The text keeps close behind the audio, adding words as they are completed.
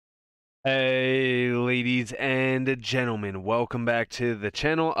Hey, ladies and gentlemen, welcome back to the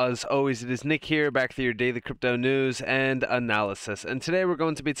channel. As always, it is Nick here, back with your daily crypto news and analysis. And today we're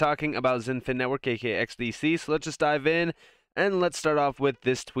going to be talking about Xinfin Network, aka XDC. So let's just dive in, and let's start off with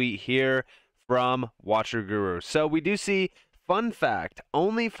this tweet here from Watcher Guru. So we do see, fun fact,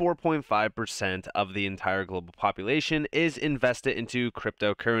 only 4.5% of the entire global population is invested into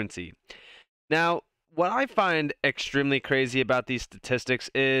cryptocurrency. Now, what I find extremely crazy about these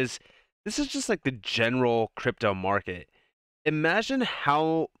statistics is this is just like the general crypto market. Imagine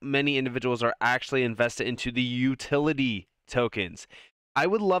how many individuals are actually invested into the utility tokens. I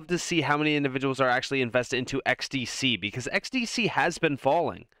would love to see how many individuals are actually invested into XDC because XDC has been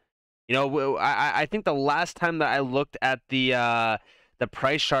falling. I think the last time that I looked at the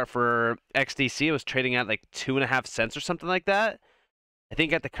price chart for XDC, it was trading at like 2.5 cents or something like that. I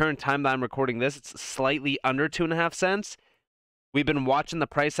think at the current time that I'm recording this, it's slightly under 2.5 cents. We've been watching the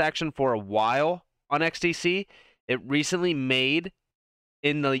price action for a while on XDC. It recently made,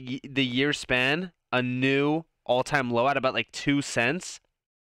 in the year span, a new all-time low at about like 2 cents.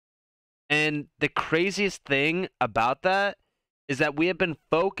 And the craziest thing about that is that we have been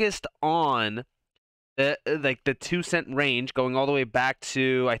focused on the 2 cent range going all the way back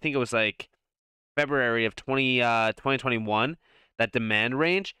to, I think it was like February of 2021, that demand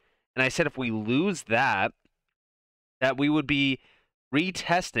range. And I said if we lose that we would be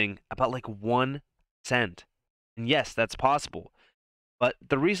retesting about like 1 cent. And yes, that's possible. But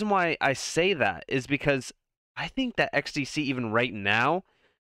the reason why I say that is because I think that XDC, even right now,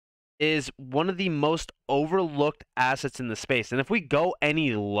 is one of the most overlooked assets in the space. And if we go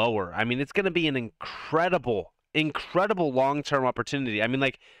any lower, I mean, it's going to be an incredible long-term opportunity. I mean,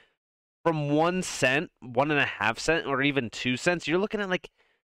 like, from 1 cent, 1.5 cent, or even 2 cents, you're looking at like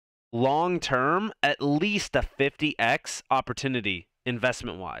long term, at least a 50x opportunity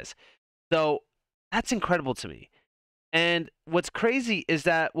investment wise. So that's incredible to me. And what's crazy is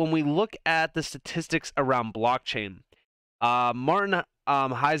that when we look at the statistics around blockchain, Martin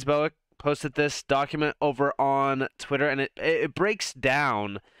Heisboek posted this document over on Twitter, and it breaks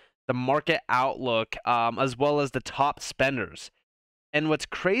down the market outlook as well as the top spenders. And what's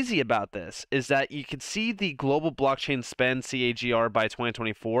crazy about this is that you can see the global blockchain spend CAGR by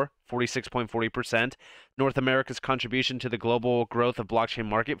 2024, 46.40%. North America's contribution to the global growth of blockchain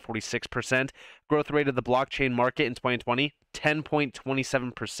market, 46%. Growth rate of the blockchain market in 2020,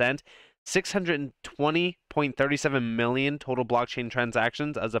 10.27%. 620.37 million total blockchain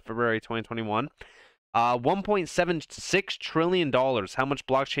transactions as of February 2021. $1.76 trillion. How much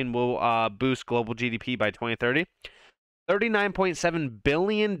blockchain will boost global GDP by 2030? $39.7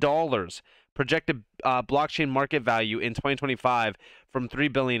 billion projected blockchain market value in 2025 from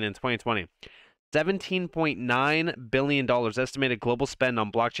 $3 billion in 2020. $17.9 billion estimated global spend on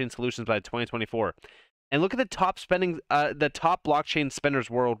blockchain solutions by 2024. And look at the top blockchain spenders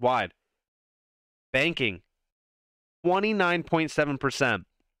worldwide. Banking, 29.7%.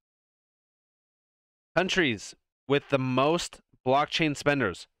 Countries with the most blockchain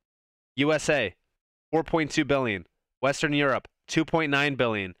spenders: USA, 4.2 billion. Western Europe, 2.9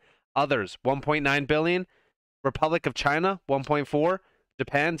 billion. Others, 1.9 billion. Republic of China, 1.4.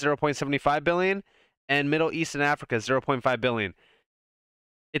 Japan, 0.75 billion. And Middle East and Africa, 0.5 billion.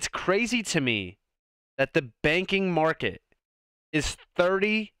 It's crazy to me that the banking market is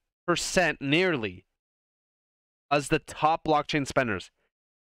 30% nearly as the top blockchain spenders.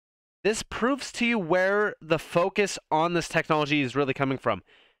 This proves to you where the focus on this technology is really coming from.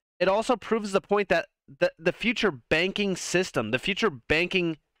 It also proves the point that the future banking system, the future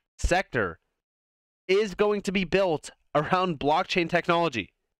banking sector is going to be built around blockchain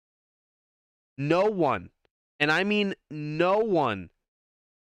technology. No one, and I mean no one,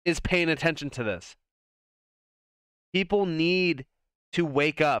 is paying attention to this. People need to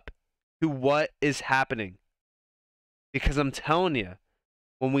wake up to what is happening. Because I'm telling you,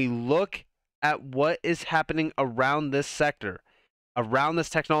 when we look at what is happening around this sector, around this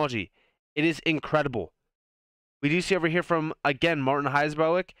technology, it is incredible. We do see over here from, again, Martin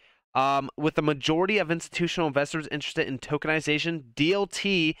Heisboek, with the majority of institutional investors interested in tokenization,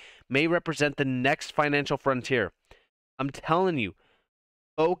 DLT may represent the next financial frontier. I'm telling you,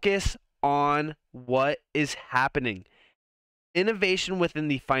 focus on what is happening. Innovation within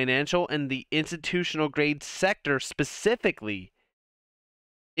the financial and the institutional grade sector specifically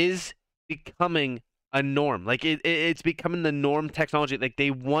is becoming a norm. Like it's becoming the norm technology. Like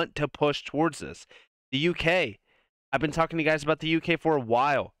they want to push towards this. The UK, I've been talking to you guys about the UK for a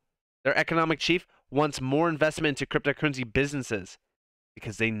while. Their economic chief wants more investment into cryptocurrency businesses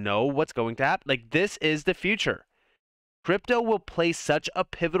because they know what's going to happen. Like this is the future. Crypto will play such a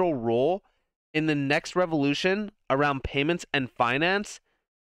pivotal role in the next revolution around payments and finance.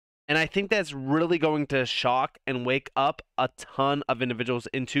 And I think that's really going to shock and wake up a ton of individuals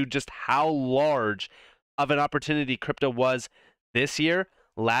into just how large of an opportunity crypto was this year,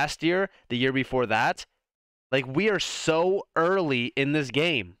 last year, the year before that. Like, we are so early in this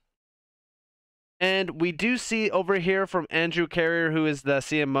game. And we do see over here from Andrew Carrier, who is the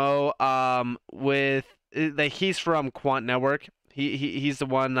CMO, he's from Quant Network. He's the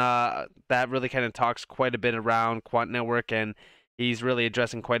one that really kind of talks quite a bit around Quant Network, and he's really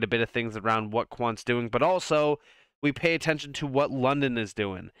addressing quite a bit of things around what Quant's doing. But also, we pay attention to what London is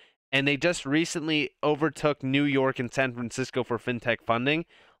doing. And they just recently overtook New York and San Francisco for fintech funding.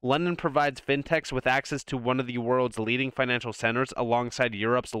 London provides fintechs with access to one of the world's leading financial centers alongside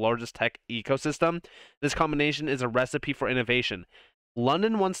Europe's largest tech ecosystem. This combination is a recipe for innovation.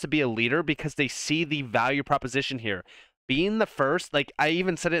 London wants to be a leader because they see the value proposition here. Being the first, like I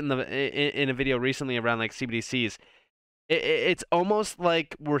even said it in a video recently around like CBDCs, it's almost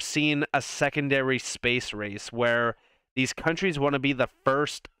like we're seeing a secondary space race where these countries want to be the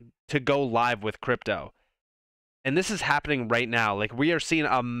first to go live with crypto. And this is happening right now. Like, we are seeing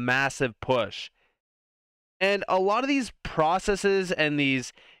a massive push. And a lot of these processes and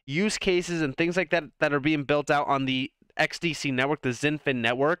these use cases and things like that that are being built out on the XDC network, the Xinfin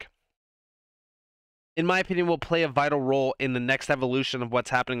network, in my opinion, will play a vital role in the next evolution of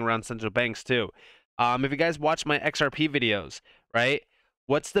what's happening around central banks too. If you guys watch my XRP videos, right?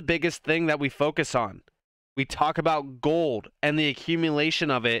 What's the biggest thing that we focus on? We talk about gold and the accumulation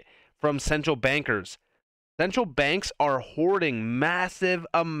of it from central bankers. Central banks are hoarding massive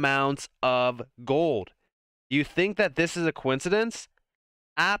amounts of gold. You think that this is a coincidence?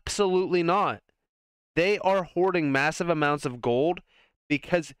 Absolutely not. They are hoarding massive amounts of gold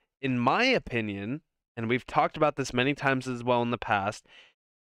because, in my opinion, and we've talked about this many times as well in the past,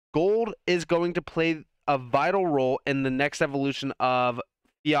 gold is going to play a vital role in the next evolution of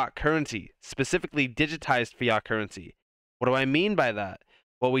fiat currency, specifically digitized fiat currency. What do I mean by that?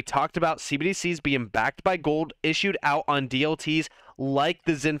 Well, we talked about CBDCs being backed by gold issued out on DLTs like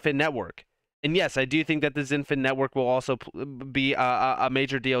the Xinfin network. And yes, I do think that the Xinfin network will also be a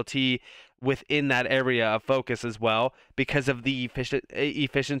major DLT within that area of focus as well because of the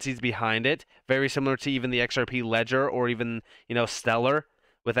efficiencies behind it. Very similar to even the XRP Ledger or even, Stellar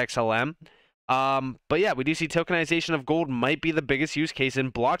with XLM. But yeah, we do see tokenization of gold might be the biggest use case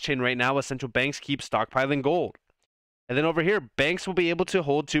in blockchain right now as central banks keep stockpiling gold. And then over here, banks will be able to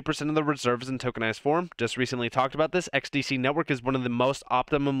hold 2% of the reserves in tokenized form. Just recently talked about this. XDC network is one of the most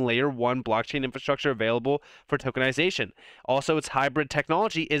optimum layer 1 blockchain infrastructure available for tokenization. Also, its hybrid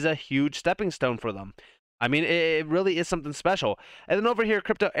technology is a huge stepping stone for them. I mean, it really is something special. And then over here,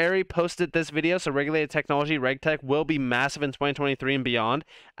 Crypto Airy posted this video. So regulated technology, RegTech, will be massive in 2023 and beyond.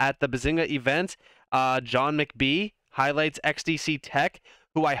 At the Bazinga event, John McBee highlights XDC Tech,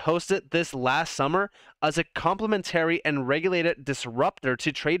 who I hosted this last summer, as a complementary and regulated disruptor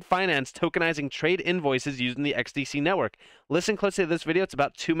to trade finance, tokenizing trade invoices using the XDC network. Listen closely to this video. It's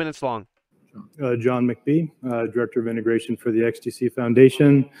about 2 minutes long. John McBee, Director of Integration for the XDC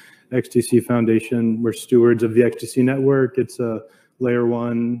Foundation. XDC Foundation, we're stewards of the XDC network. It's a layer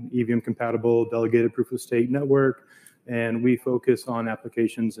 1 EVM compatible delegated proof of stake network, and we focus on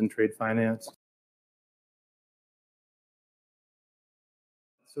applications in trade finance.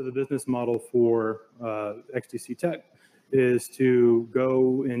 So the business model for XDC Tech is to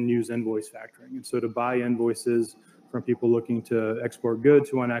go and use invoice factoring. And so to buy invoices from people looking to export goods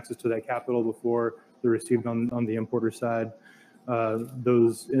who want access to that capital before they're received on the importer side.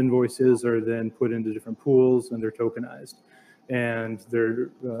 Those invoices are then put into different pools and they're tokenized. And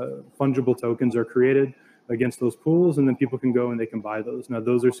their fungible tokens are created against those pools, and then people can go and they can buy those. Now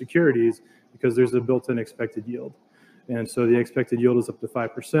those are securities because there's a built-in expected yield. And so the expected yield is up to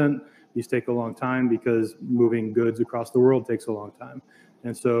 5%. These take a long time because moving goods across the world takes a long time.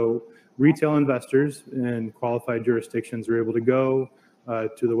 And so retail investors in qualified jurisdictions are able to go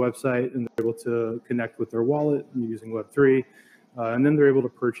to the website and they're able to connect with their wallet using Web3. And then they're able to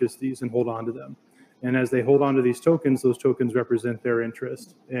purchase these and hold on to them. And as they hold on to these tokens, those tokens represent their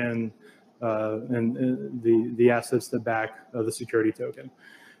interest in the assets that back the security token.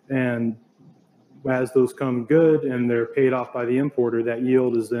 And as those come good and they're paid off by the importer, that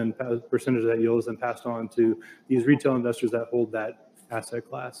yield is then, percentage of that yield is then passed on to these retail investors that hold that asset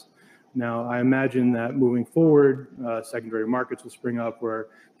class. Now, I imagine that moving forward, secondary markets will spring up where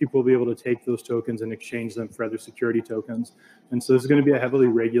people will be able to take those tokens and exchange them for other security tokens. And so this is going to be a heavily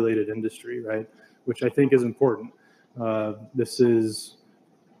regulated industry, right? Which I think is important. This is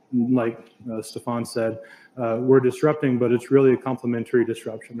like Stefan said, we're disrupting, but it's really a complementary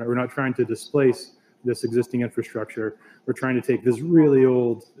disruption. Right? We're not trying to displace this existing infrastructure. We're trying to take this really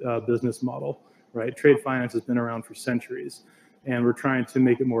old business model, right? Trade finance has been around for centuries, and we're trying to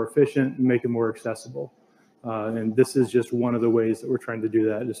make it more efficient and make it more accessible. And this is just one of the ways that we're trying to do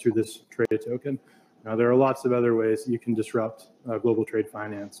that, is through this trade token. Now, there are lots of other ways that you can disrupt global trade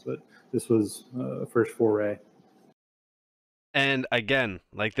finance, but this was a first foray. And again,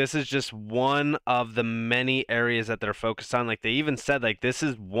 like, this is just one of the many areas that they're focused on. Like, they even said, like, this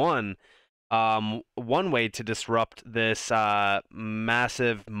is one way to disrupt this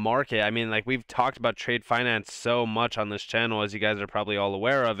massive market. I mean, like, we've talked about trade finance so much on this channel, as you guys are probably all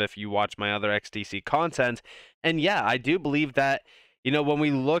aware of if you watch my other XDC content. And yeah, I do believe that, you know, when we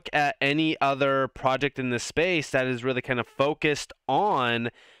look at any other project in this space that is really kind of focused on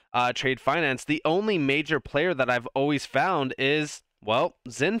trade finance, the only major player that I've always found is, well,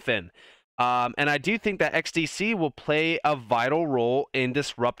 Xinfin. And I do think that XDC will play a vital role in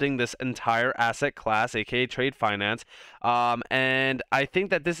disrupting this entire asset class, aka trade finance. And I think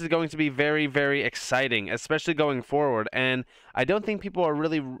that this is going to be very, very exciting, especially going forward. And I don't think people are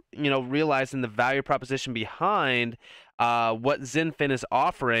really, you know, realizing the value proposition behind what Xinfin is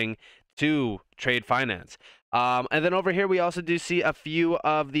offering to trade finance. And then over here, we also do see a few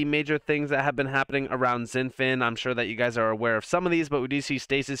of the major things that have been happening around Xinfin. I'm sure that you guys are aware of some of these, but we do see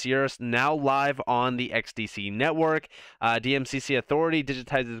Stasis Eurus now live on the XDC network. DMCC Authority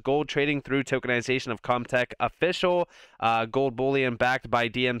digitizes gold trading through tokenization of Comtech Official. Gold bullion backed by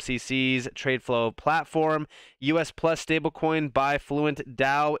DMCC's TradeFlow platform. US Plus stablecoin by Fluent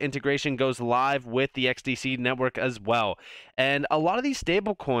DAO integration goes live with the XDC network as well. And a lot of these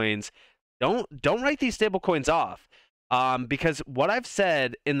stablecoins, don't write these stablecoins off, because what I've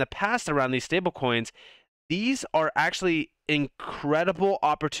said in the past around these stablecoins, these are actually incredible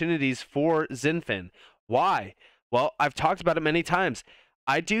opportunities for Xinfin. Why? Well, I've talked about it many times.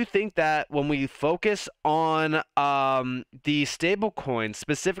 I do think that when we focus on the stablecoins,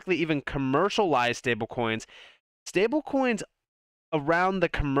 specifically even commercialized stablecoins around the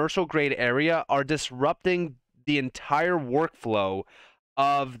commercial grade area are disrupting the entire workflow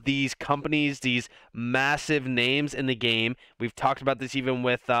of these companies, these massive names in the game. We've talked about this even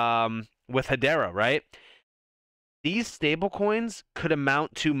with Hedera, right? These stablecoins could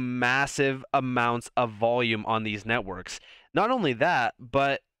amount to massive amounts of volume on these networks. Not only that,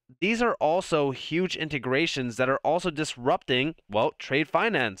 but these are also huge integrations that are also disrupting, well, trade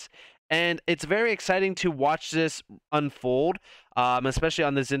finance. And it's very exciting to watch this unfold, especially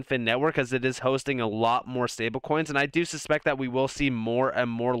on the Xinfin network, as it is hosting a lot more stablecoins. And I do suspect that we will see more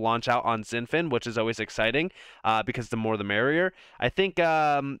and more launch out on Xinfin, which is always exciting, because the more the merrier. I think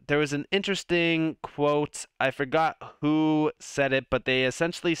there was an interesting quote. I forgot who said it, but they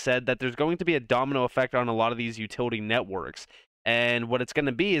essentially said that there's going to be a domino effect on a lot of these utility networks. And what it's going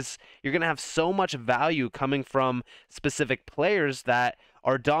to be is you're going to have so much value coming from specific players that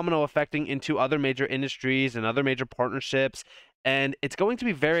are domino affecting into other major industries and other major partnerships. And it's going to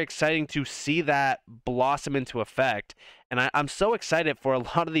be very exciting to see that blossom into effect. And I'm so excited for a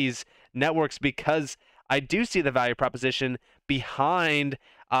lot of these networks, because I do see the value proposition behind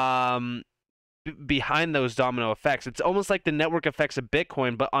those domino effects. It's almost like the network effects of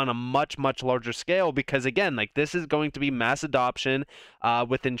Bitcoin, but on a much, much larger scale, because again, like, this is going to be mass adoption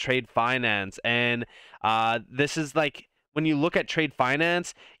within trade finance. And this is like, when you look at trade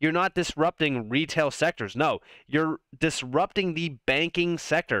finance, you're not disrupting retail sectors. No, you're disrupting the banking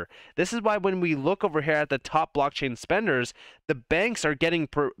sector. This is why when we look over here at the top blockchain spenders, the banks are getting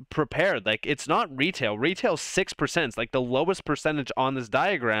prepared. Like, it's not retail. Retail's 6%. It's like the lowest percentage on this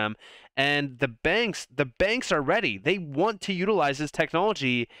diagram. And the banks are ready. They want to utilize this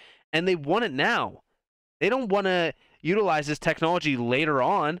technology, and they want it now. They don't want to utilize this technology later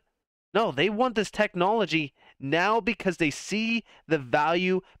on. No, they want this technology now, because they see the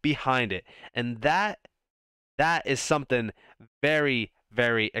value behind it. And that is something very,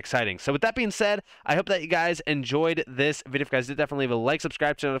 very exciting. So with that being said, I hope that you guys enjoyed this video. If you guys did, definitely leave a like,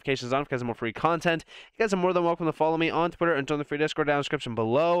 subscribe, turn notifications on because of more free content. You guys are more than welcome to follow me on Twitter and join the free Discord down in the description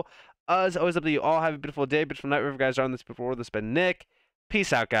below. As always, up to you all. Have a beautiful day, beautiful night, wherever you guys are on this before. This has been Nick.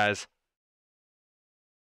 Peace out, guys.